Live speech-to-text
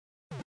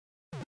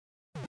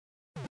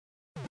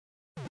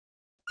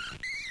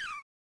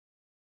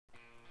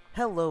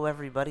Hello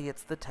everybody,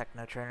 it's the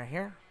Techno Trainer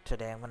here.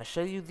 Today I'm going to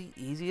show you the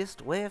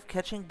easiest way of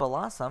catching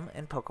Bellossom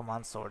in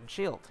Pokemon Sword and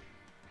Shield.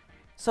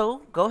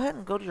 So go ahead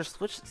and go to your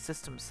Switch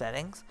system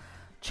settings,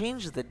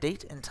 change the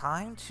date and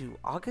time to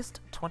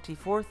August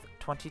 24th,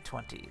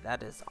 2020.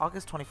 That is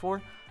August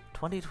 24th,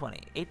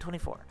 2020,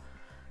 8:24.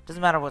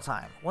 Doesn't matter what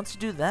time. Once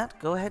you do that,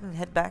 go ahead and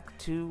head back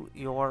to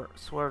your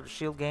Sword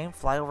Shield game,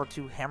 fly over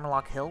to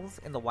Hammerlock Hills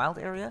in the wild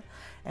area,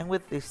 and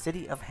with the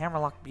city of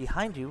Hammerlock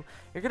behind you,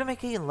 you're going to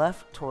make a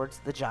left towards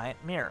the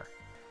giant mirror.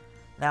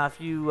 Now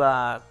if you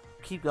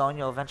keep going,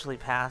 you'll eventually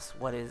pass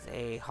what is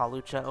a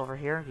Hawlucha over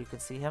here. You can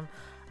see him.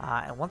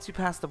 And once you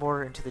pass the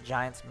border into the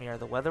giant's mirror,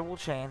 the weather will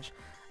change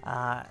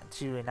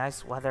to a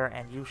nice weather,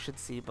 and you should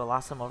see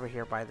Bellossom over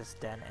here by this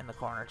den in the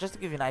corner. Just to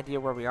give you an idea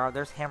where we are,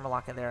 there's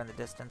Hammerlock in there in the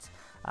distance,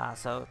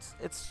 so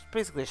it's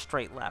basically a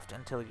straight left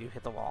until you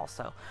hit the wall.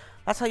 So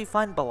that's how you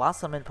find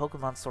Bellossom in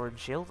Pokemon Sword and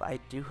Shield. I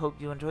do hope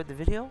you enjoyed the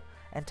video,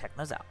 and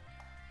Techno's out.